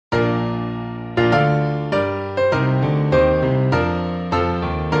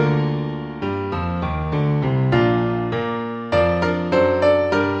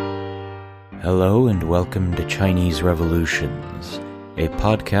welcome to Chinese Revolutions, a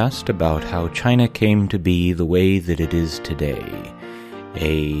podcast about how China came to be the way that it is today.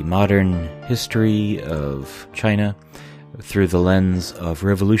 A modern history of China through the lens of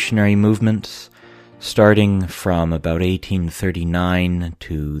revolutionary movements, starting from about 1839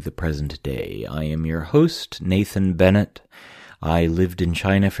 to the present day. I am your host, Nathan Bennett. I lived in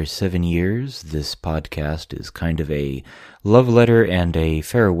China for 7 years. This podcast is kind of a love letter and a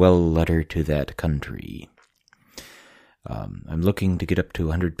farewell letter to that country. I'm looking to get up to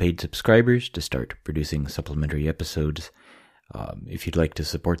 100 paid subscribers to start producing supplementary episodes. If you'd like to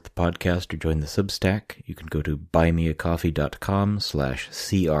support the podcast or join the Substack, you can go to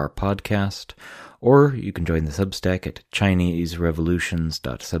buymeacoffee.com/crpodcast, or you can join the Substack at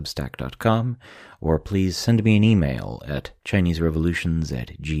chineserevolutions.substack.com, or please send me an email at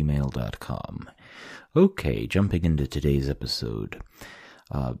chineserevolutions@gmail.com. Okay, jumping into today's episode.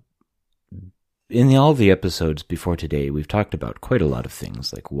 In all the episodes before today, we've talked about quite a lot of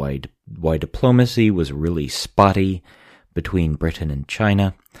things, like why diplomacy was really spotty between Britain and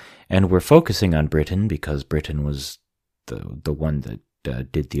China, and we're focusing on Britain because Britain was the one that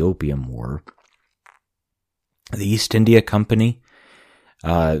did the Opium War. The East India Company,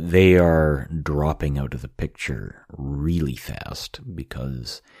 they are dropping out of the picture really fast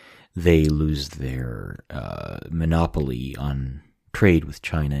because they lose their monopoly on trade with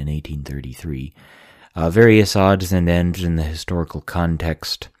China in 1833. Various odds and ends in the historical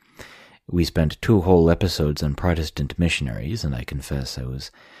context. We spent 2 whole episodes on Protestant missionaries, and I confess I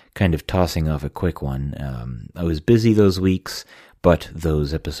was kind of tossing off a quick one. I was busy those weeks, but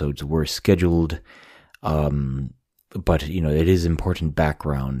those episodes were scheduled. But, it is important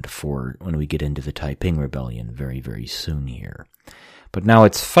background for when we get into the Taiping Rebellion very, very soon here. But now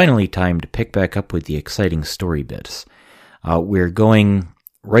it's finally time to pick back up with the exciting story bits. We're going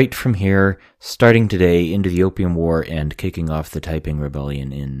right from here, starting today, into the Opium War and kicking off the Taiping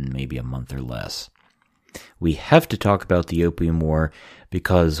Rebellion in maybe a month or less. We have to talk about the Opium War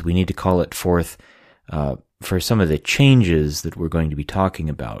because we need to call it forth for some of the changes that we're going to be talking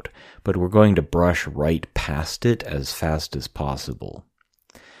about, but we're going to brush right past it as fast as possible.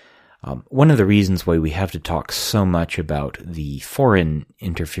 One of the reasons why we have to talk so much about the foreign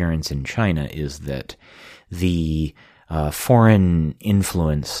interference in China is that the foreign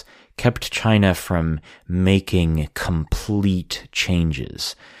influence kept China from making complete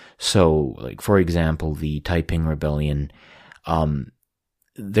changes. So, like, for example, the Taiping Rebellion,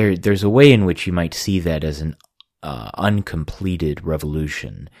 there's a way in which you might see that as an uncompleted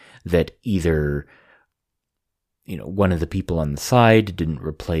revolution, that either one of the people on the side didn't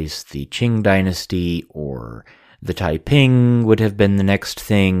replace the Qing dynasty, or the Taiping would have been the next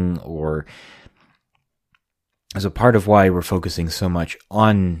thing, or so part of why we're focusing so much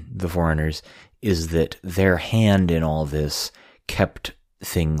on the foreigners is that their hand in all this kept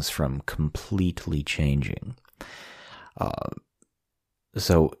things from completely changing.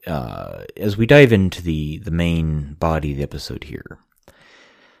 So as we dive into the main body of the episode here,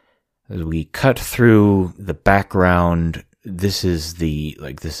 as we cut through the background, this is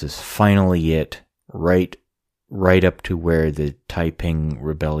finally it, right up to where the Taiping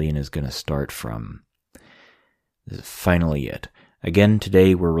Rebellion is going to start from. This is finally it. Again,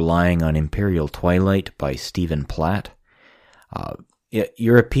 today we're relying on Imperial Twilight by Stephen Platt.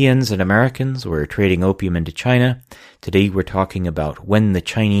 Europeans and Americans were trading opium into China. Today we're talking about when the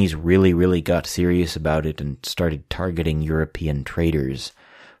Chinese really, really got serious about it and started targeting European traders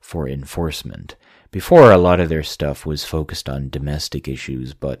for enforcement. Before, a lot of their stuff was focused on domestic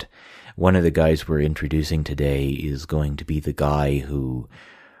issues, but one of the guys we're introducing today is going to be the guy who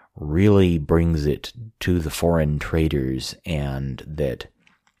really brings it to the foreign traders, and that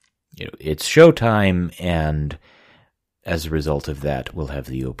it's showtime, and as a result of that, we'll have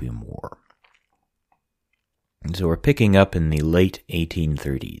the Opium War. And so we're picking up in the late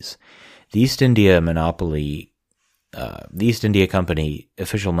 1830s. The East India Company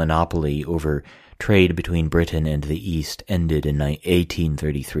official monopoly over trade between Britain and the East ended in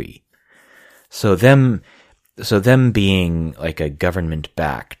 1833. So them being like a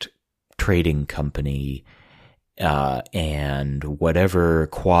government-backed trading company, and whatever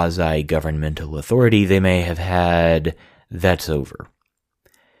quasi-governmental authority they may have had, that's over.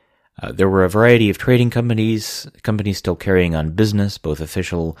 There were a variety of trading companies still carrying on business, both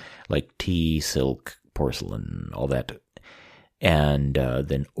official, like tea, silk, porcelain, all that, and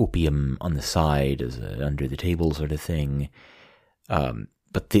then opium on the side as a under-the-table sort of thing.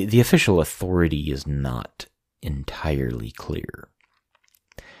 But the official authority is not entirely clear.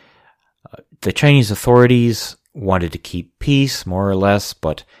 The Chinese authorities wanted to keep peace, more or less,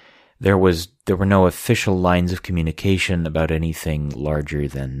 but there were no official lines of communication about anything larger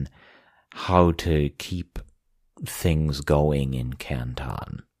than how to keep things going in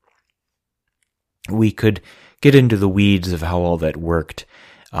Canton. We could get into the weeds of how all that worked.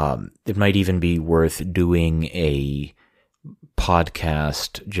 It might even be worth doing a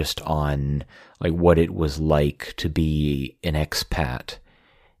podcast just on like what it was like to be an expat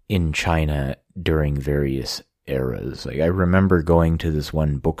in China during various eras. Like I remember going to this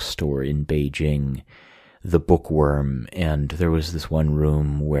one bookstore in Beijing, the Bookworm, and there was this one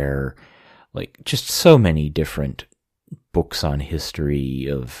room where like just so many different books on history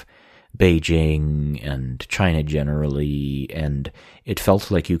of Beijing and China generally, and it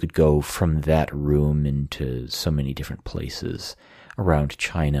felt like you could go from that room into so many different places around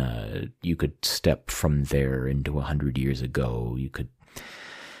China. You could step from there into 100 years ago.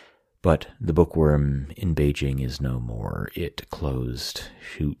 But the Bookworm in Beijing is no more. It closed,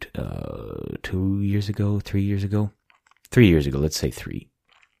 2 years ago, 3 years ago? 3 years ago, let's say 3.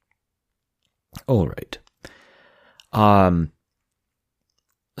 All right.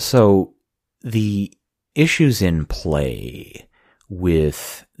 So the issues in play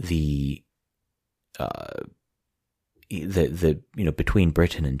with the between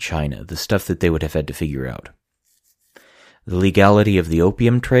Britain and China, the stuff that they would have had to figure out. The legality of the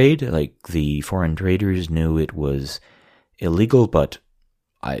opium trade, like the foreign traders knew it was illegal, but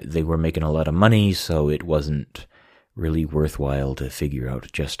they were making a lot of money, so it wasn't really worthwhile to figure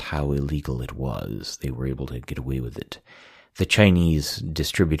out just how illegal it was. They were able to get away with it. The Chinese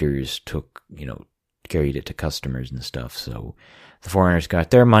distributors carried it to customers and stuff, so the foreigners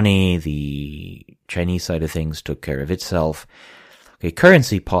got their money, the Chinese side of things took care of itself. Okay,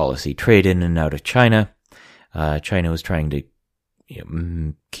 currency policy, trade in and out of China. China was trying to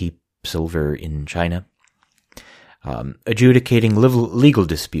keep silver in China. Adjudicating legal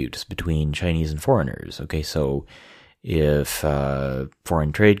disputes between Chinese and foreigners. Okay, so if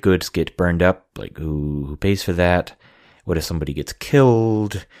foreign trade goods get burned up, like who pays for that? What if somebody gets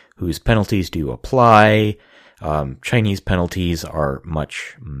killed? Whose penalties do you apply? Chinese penalties are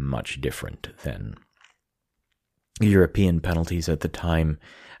much, much different than European penalties at the time.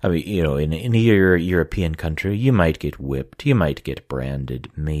 I mean, in a European country, you might get whipped, you might get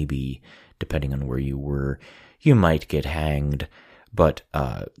branded, maybe, depending on where you were. You might get hanged, but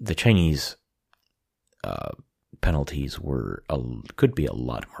the Chinese penalties could be a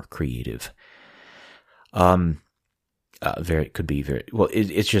lot more creative.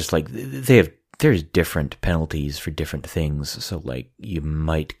 It's just like there's different penalties for different things. So like you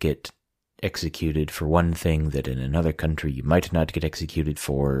might get executed for one thing that in another country you might not get executed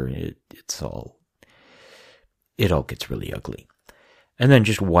for. It all gets really ugly. And then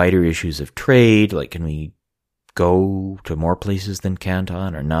just wider issues of trade, like can we go to more places than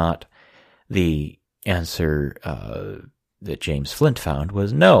Canton or not? The answer that James Flint found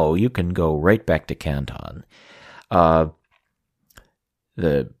was no, you can go right back to Canton.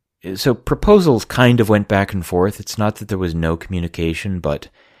 So proposals kind of went back and forth. It's not that there was no communication, but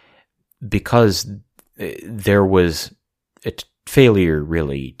because there was a failure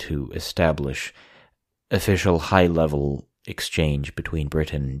really to establish official high-level exchange between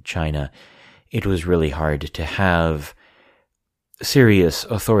Britain and China, it was really hard to have serious,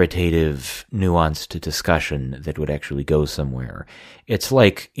 authoritative, nuanced discussion that would actually go somewhere. It's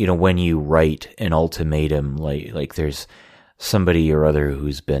like, when you write an ultimatum, like there's somebody or other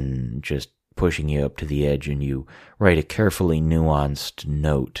who's been just pushing you up to the edge, and you write a carefully nuanced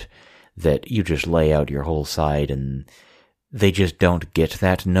note that you just lay out your whole side, and they just don't get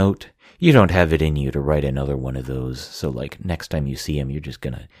that note. You don't have it in you to write another one of those, so like next time you see them, you're just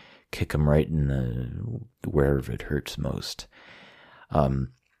gonna kick them right in wherever it hurts most.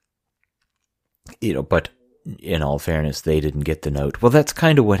 But in all fairness, they didn't get the note. Well, that's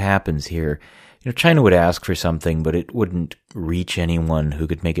kind of what happens here. China would ask for something, but it wouldn't reach anyone who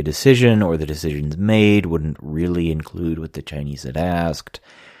could make a decision, or the decisions made wouldn't really include what the Chinese had asked.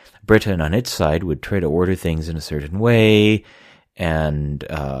 Britain, on its side, would try to order things in a certain way, and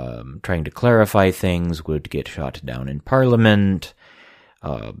trying to clarify things would get shot down in Parliament.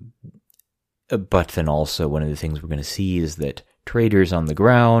 But then also, one of the things we're going to see is that traders on the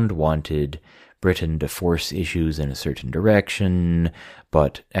ground wanted Britain to force issues in a certain direction,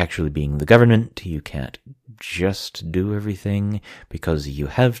 but actually being the government, you can't just do everything because you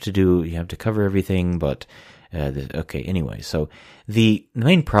have to cover everything, but anyway, so the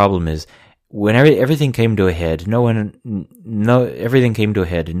main problem is when everything came to a head, no one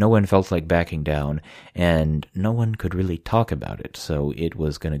felt like backing down, and no one could really talk about it, so it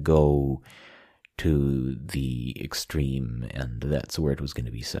was going to go to the extreme, and that's where it was going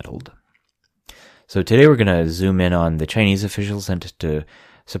to be settled. So today we're going to zoom in on the Chinese official sent to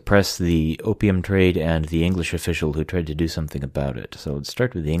suppress the opium trade and the English official who tried to do something about it. So let's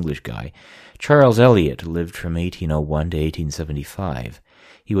start with the English guy. Charles Elliot lived from 1801 to 1875.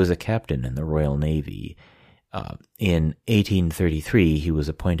 He was a captain in the Royal Navy. In 1833, he was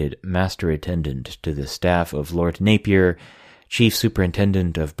appointed Master Attendant to the staff of Lord Napier, Chief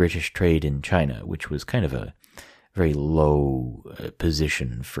Superintendent of British Trade in China, which was kind of a very low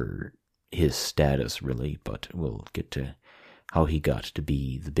position for his status, really, but we'll get to how he got to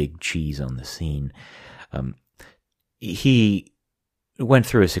be the big cheese on the scene. He went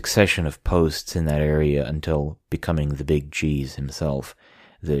through a succession of posts in that area until becoming the big cheese himself,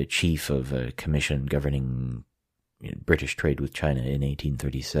 the chief of a commission governing British trade with China in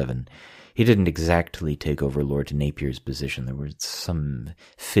 1837. He didn't exactly take over Lord Napier's position. There was some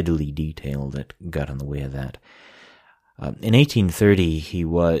fiddly detail that got in the way of that. In 1830, he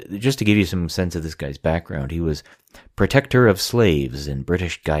was, just to give you some sense of this guy's background, he was protector of slaves in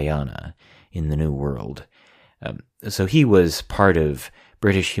British Guyana in the New World. So he was part of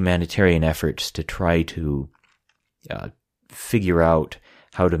British humanitarian efforts to try to figure out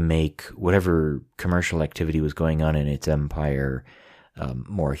how to make whatever commercial activity was going on in its empire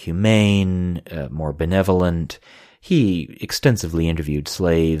more humane, more benevolent. He extensively interviewed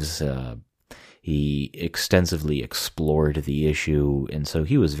slaves. He extensively explored the issue, and so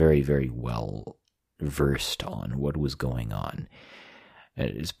he was very, very well versed on what was going on.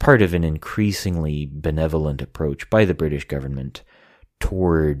 It's part of an increasingly benevolent approach by the British government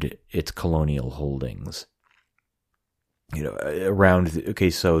toward its colonial holdings.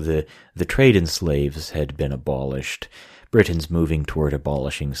 So the trade in slaves had been abolished. Britain's moving toward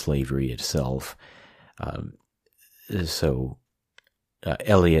abolishing slavery itself.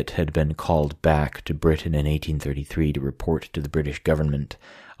 Elliot had been called back to Britain in 1833 to report to the British government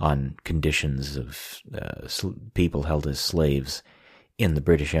on conditions of people held as slaves in the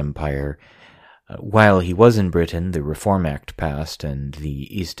British Empire. While he was in Britain, the Reform Act passed and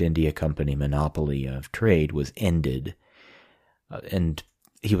the East India Company monopoly of trade was ended. And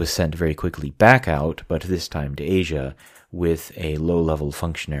he was sent very quickly back out, but this time to Asia, with a low-level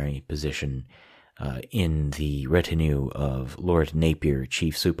functionary position in the retinue of Lord Napier,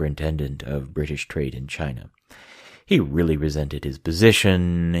 Chief Superintendent of British Trade in China. He really resented his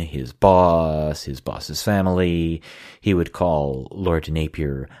position, his boss's family. He would call Lord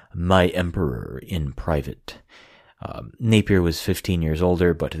Napier my emperor in private. Napier was 15 years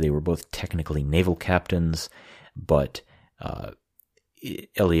older, but they were both technically naval captains, but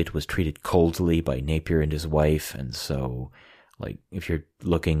Elliot was treated coldly by Napier and his wife, and so, if you're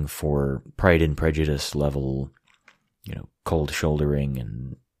looking for Pride and Prejudice level, cold shouldering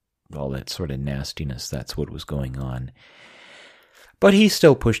and all that sort of nastiness, that's what was going on. But he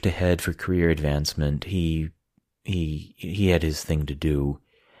still pushed ahead for career advancement. He had his thing to do.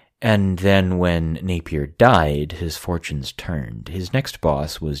 And then when Napier died, his fortunes turned. His next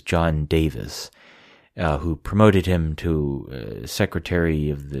boss was John Davis, who promoted him to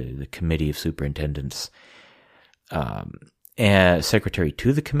secretary of the Committee of Superintendents, and secretary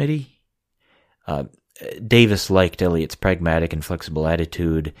to the committee. Davis liked Elliot's pragmatic and flexible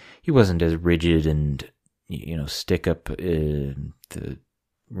attitude. He wasn't as rigid and, stick up the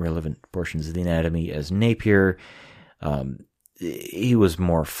relevant portions of the anatomy as Napier. He was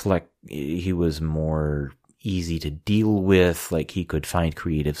more he was more easy to deal with, he could find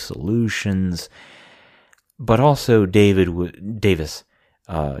creative solutions. But also John Davis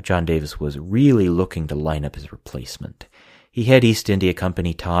was really looking to line up his replacement. He had East India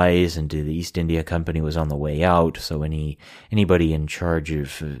Company ties, and the East India Company was on the way out, so anybody in charge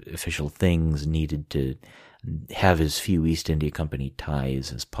of official things needed to have as few East India Company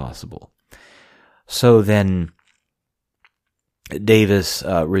ties as possible. So then Davis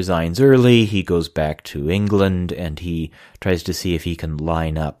resigns early. He goes back to England, and he tries to see if he can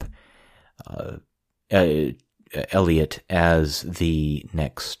line up Elliot as the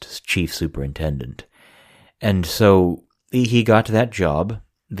next chief superintendent. And so he got that job.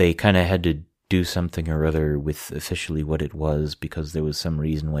 They kind of had to do something or other with officially what it was, because there was some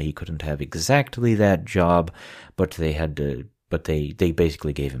reason why he couldn't have exactly that job, but they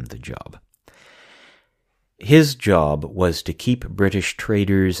basically gave him the job. His job was to keep British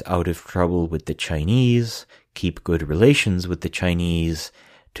traders out of trouble with the Chinese, keep good relations with the Chinese,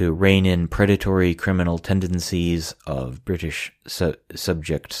 to rein in predatory criminal tendencies of British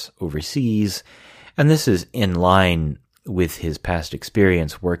subjects overseas. And this is in line with his past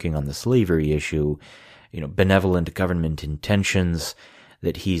experience working on the slavery issue, benevolent government intentions.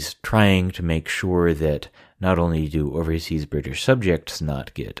 that he's trying to make sure that not only do overseas British subjects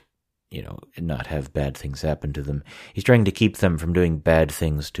not get, not have bad things happen to them, he's trying to keep them from doing bad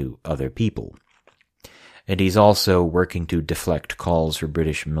things to other people. And he's also working to deflect calls for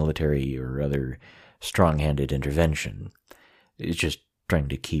British military or other strong-handed intervention. It's just trying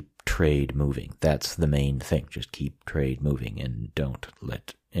to keep trade moving. That's the main thing. Just keep trade moving and don't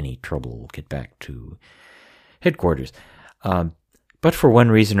let any trouble get back to headquarters. But for one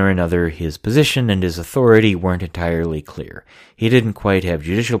reason or another, his position and his authority weren't entirely clear. He didn't quite have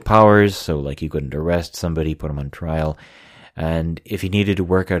judicial powers, so he couldn't arrest somebody, put him on trial. And if he needed to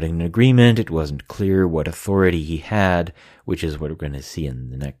work out an agreement, it wasn't clear what authority he had, which is what we're going to see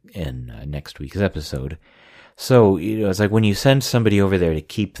in next week's episode. So, it's like when you send somebody over there to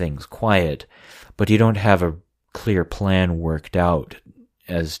keep things quiet, but you don't have a clear plan worked out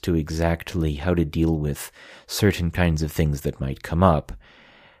as to exactly how to deal with certain kinds of things that might come up.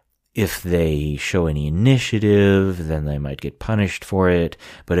 If they show any initiative, then they might get punished for it,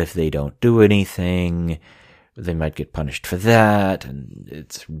 but if they don't do anything, they might get punished for that, and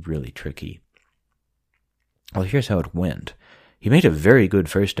it's really tricky. Well, here's how it went. He made a very good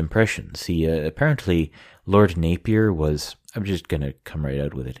first impression. See, apparently Lord Napier was, I'm just going to come right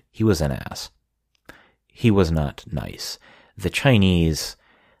out with it, he was an ass. He was not nice. The Chinese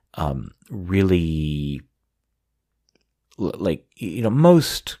really,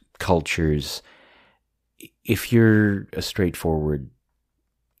 most cultures, if you're a straightforward,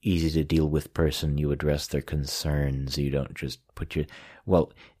 easy to deal with person, you address their concerns, you don't just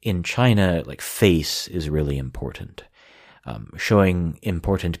in China, face is really important. Showing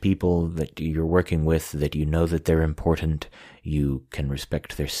important people that you're working with, that you know that they're important, you can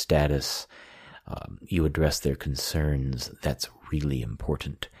respect their status, you address their concerns, that's really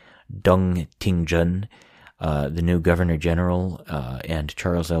important. Deng Tingzhen, the new Governor General, and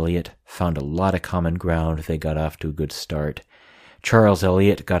Charles Eliot found a lot of common ground. They got off to a good start. Charles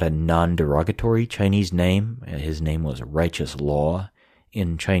Eliot got a non-derogatory Chinese name. His name was Righteous Law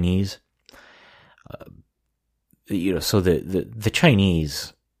in Chinese. So the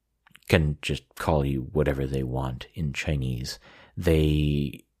Chinese can just call you whatever they want in Chinese.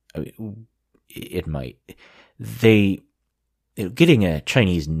 Getting a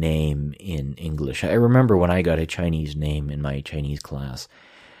Chinese name in English. I remember when I got a Chinese name in my Chinese class,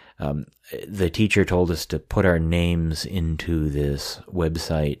 the teacher told us to put our names into this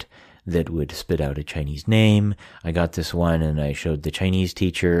website that would spit out a Chinese name. I got this one and I showed the Chinese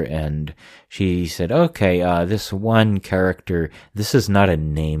teacher and she said, okay, this one character, this is not a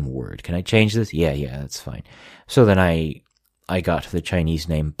name word. Can I change this? Yeah, that's fine. So then I got the Chinese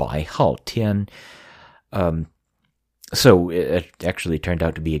name Bai Hao Tian. So it actually turned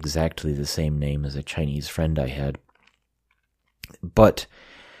out to be exactly the same name as a Chinese friend I had. But,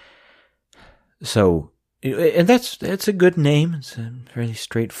 and that's a good name. It's a very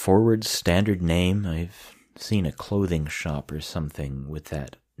straightforward, standard name. I've seen a clothing shop or something with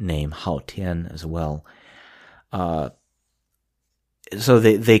that name, Hao Tian, as well. So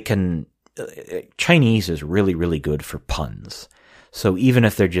they can, Chinese is really, really good for puns. So even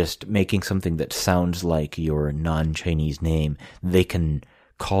if they're just making something that sounds like your non-Chinese name, they can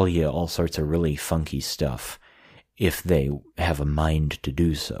call you all sorts of really funky stuff if they have a mind to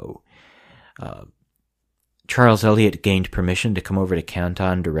do so. Charles Eliot gained permission to come over to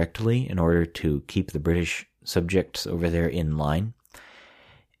Canton directly in order to keep the British subjects over there in line.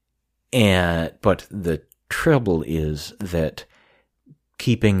 But the trouble is that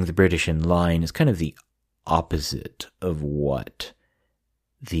keeping the British in line is kind of the opposite of what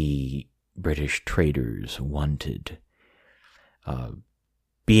the British traders wanted.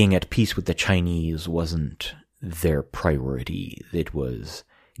 Being at peace with the Chinese wasn't their priority. It was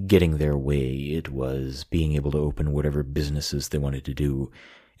getting their way. It was being able to open whatever businesses they wanted to do,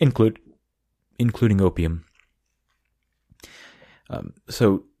 including opium.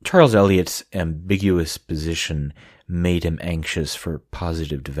 So Charles Eliot's ambiguous position made him anxious for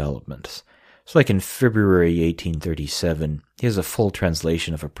positive developments. So in February 1837, he has a full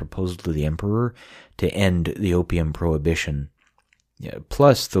translation of a proposal to the emperor to end the opium prohibition,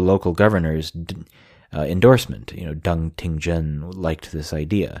 plus the local governor's endorsement. Deng Tingzhen liked this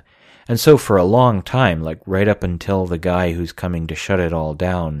idea. And so for a long time, right up until the guy who's coming to shut it all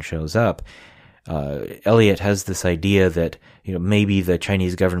down shows up, Eliot has this idea that, maybe the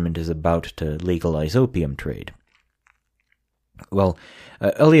Chinese government is about to legalize opium trade. Well,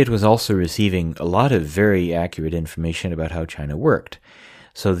 Eliot was also receiving a lot of very accurate information about how China worked.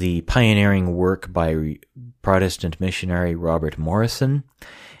 So the pioneering work by Protestant missionary Robert Morrison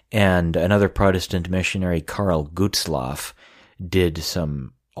and another Protestant missionary, Karl Gutzlaff, did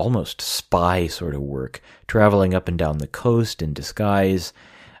some almost spy sort of work, traveling up and down the coast in disguise,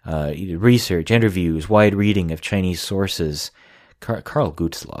 research, interviews, wide reading of Chinese sources. Karl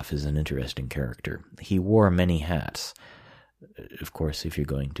Gutzlaff is an interesting character. He wore many hats. Of course, if you're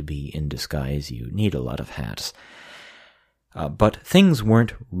going to be in disguise, you need a lot of hats. But things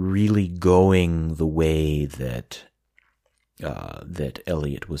weren't really going the way that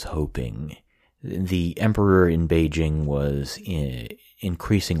Eliot was hoping. The emperor in Beijing was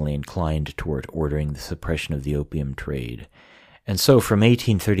increasingly inclined toward ordering the suppression of the opium trade. And so from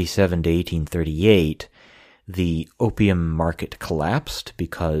 1837 to 1838, the opium market collapsed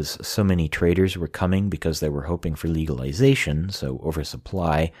because so many traders were coming because they were hoping for legalization, so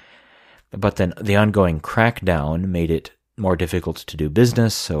oversupply. But then the ongoing crackdown made it more difficult to do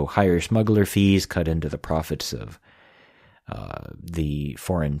business, so higher smuggler fees cut into the profits of the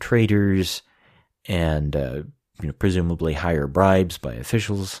foreign traders, and presumably higher bribes by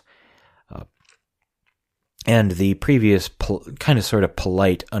officials. And the previous kind of sort of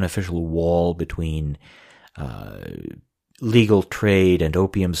polite, unofficial wall between legal trade and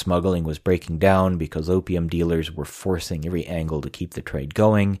opium smuggling was breaking down because opium dealers were forcing every angle to keep the trade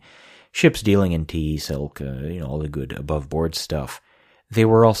going. Ships dealing in tea, silk, all the good above-board stuff. They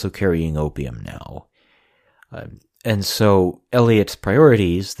were also carrying opium now. And so Eliot's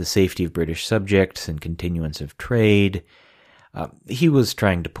priorities, the safety of British subjects and continuance of trade, he was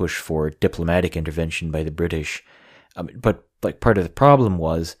trying to push for diplomatic intervention by the British. But part of the problem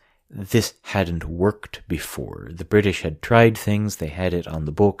was this hadn't worked before. The British had tried things, they had it on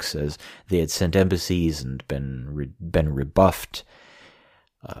the books as they had sent embassies and been rebuffed.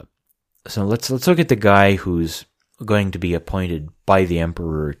 So let's look at the guy who's going to be appointed by the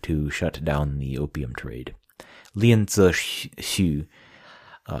emperor to shut down the opium trade. Lin Zexu.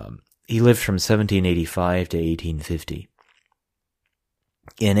 He lived from 1785 to 1850.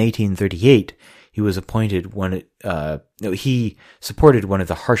 In 1838, he was appointed he supported one of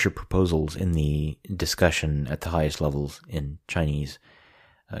the harsher proposals in the discussion at the highest levels in Chinese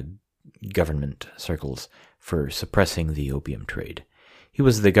government circles for suppressing the opium trade. He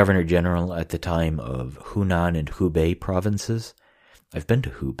was the governor-general at the time of Hunan and Hubei provinces. I've been to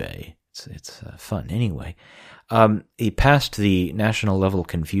Hubei. It's fun. Anyway, he passed the national-level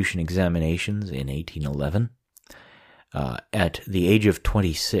Confucian examinations in 1811 at the age of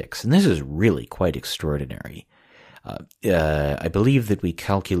 26. And this is really quite extraordinary. I believe that we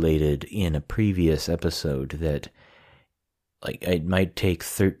calculated in a previous episode that it might take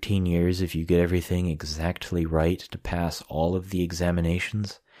 13 years if you get everything exactly right to pass all of the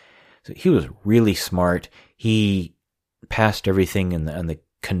examinations. So he was really smart. He passed everything on the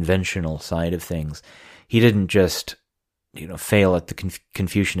conventional side of things. He didn't just, fail at the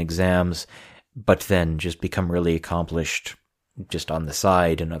Confucian exams, but then just become really accomplished just on the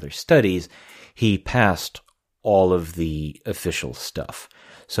side in other studies. He passed all of the official stuff.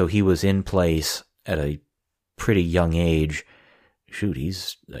 So he was in place at a pretty young age. Shoot,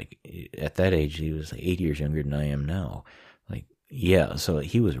 he's at that age, he was 8 years younger than I am now. So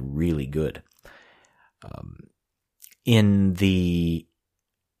he was really good.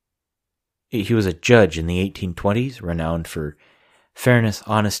 He was a judge in the 1820s, renowned for fairness,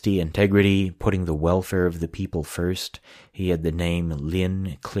 honesty, integrity, putting the welfare of the people first. He had the name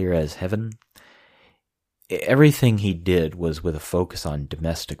Lin, clear as heaven. Everything he did was with a focus on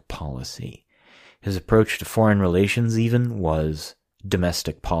domestic policy. His approach to foreign relations even was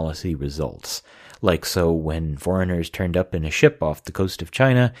domestic policy results. So when foreigners turned up in a ship off the coast of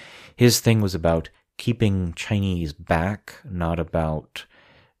China, his thing was about keeping Chinese back, not about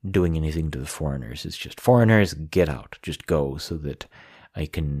doing anything to the foreigners. It's just, foreigners, get out, just go, so that I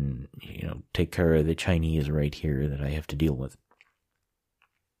can, take care of the Chinese right here that I have to deal with.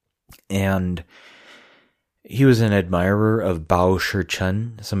 And he was an admirer of Bao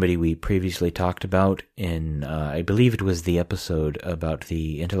Shichun, somebody we previously talked about in, I believe it was the episode about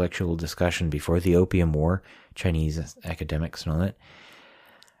the intellectual discussion before the Opium War, Chinese academics and all that.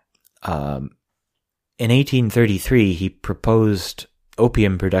 In 1833, he proposed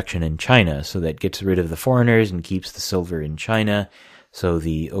opium production in China, so that gets rid of the foreigners and keeps the silver in China, so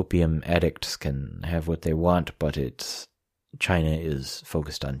the opium addicts can have what they want, but China is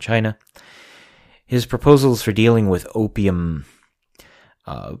focused on China. His proposals for dealing with opium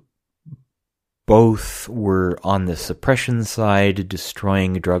both were on the suppression side,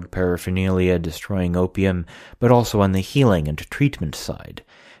 destroying drug paraphernalia, destroying opium, but also on the healing and treatment side.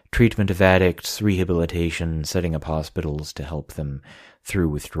 Treatment of addicts, rehabilitation, setting up hospitals to help them through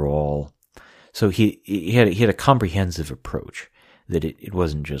withdrawal. So he had a comprehensive approach, that it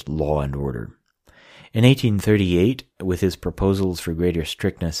wasn't just law and order. In 1838, with his proposals for greater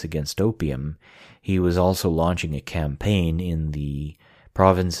strictness against opium, he was also launching a campaign in the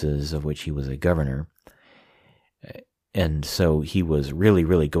provinces of which he was a governor. And so he was really,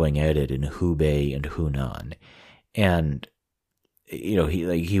 really going at it in Hubei and Hunan. And,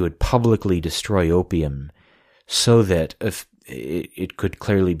 he would publicly destroy opium so that if it could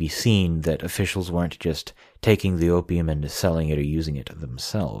clearly be seen that officials weren't just taking the opium and selling it or using it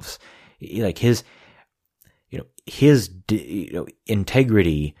themselves. His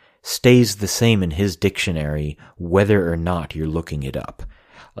integrity stays the same in his dictionary whether or not you're looking it up.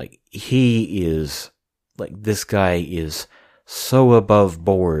 This guy is so above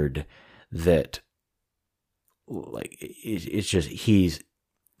board that it's just he's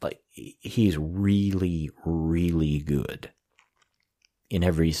really, really good in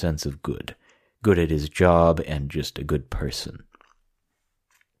every sense of good at his job and just a good person.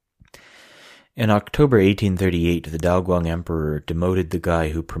 In October 1838, the Daoguang Emperor demoted the guy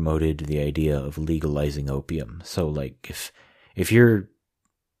who promoted the idea of legalizing opium. So, if you're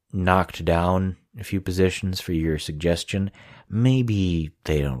knocked down a few positions for your suggestion, maybe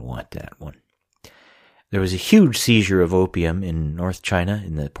they don't want that one. There was a huge seizure of opium in North China,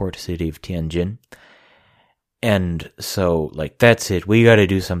 in the port city of Tianjin. And so, that's it. We got to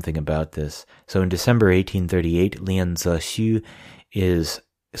do something about this. So in December 1838, Lian Zexu is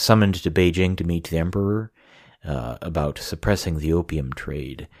summoned to Beijing to meet the emperor about suppressing the opium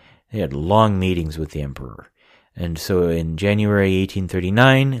trade. They had long meetings with the emperor. And so in January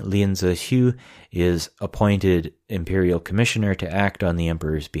 1839, Lian Zexu is appointed imperial commissioner to act on the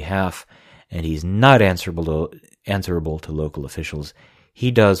emperor's behalf, and he's not answerable to local officials.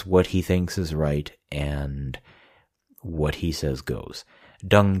 He does what he thinks is right, and what he says goes.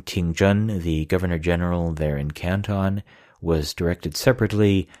 Deng Qingzhen, the governor-general there in Canton, was directed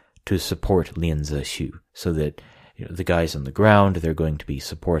separately to support Lian Zexu, so that the guys on the ground, they're going to be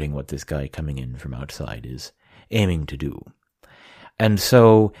supporting what this guy coming in from outside is aiming to do. And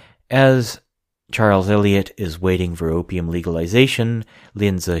so, as Charles Eliot is waiting for opium legalization,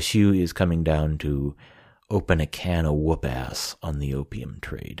 Lian Zexu is coming down to open a can of whoop-ass on the opium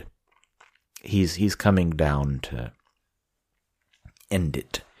trade. He's coming down to end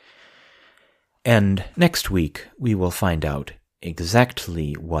it. And next week, we will find out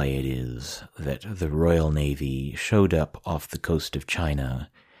exactly why it is that the Royal Navy showed up off the coast of China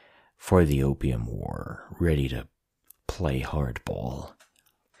for the Opium War, ready to play hardball.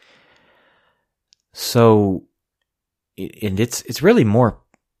 So, it's really more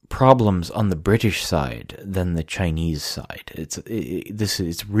problems on the British side than the Chinese side. It's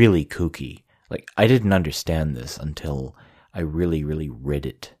really kooky. I didn't understand this until I really, really read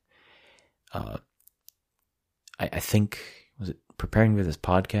it. I think, was it preparing for this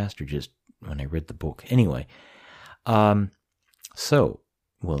podcast or just when I read the book? Anyway, so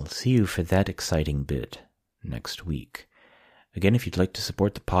we'll see you for that exciting bit next week. Again, if you'd like to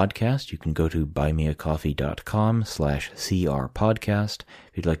support the podcast, you can go to buymeacoffee.com/crpodcast.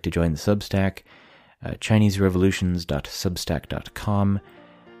 If you'd like to join the Substack, ChineseRevolutions.substack.com.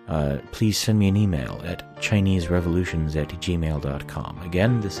 Please send me an email at ChineseRevolutions@gmail.com.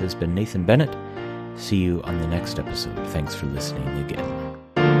 Again, this has been Nathan Bennett. See you on the next episode. Thanks for listening again.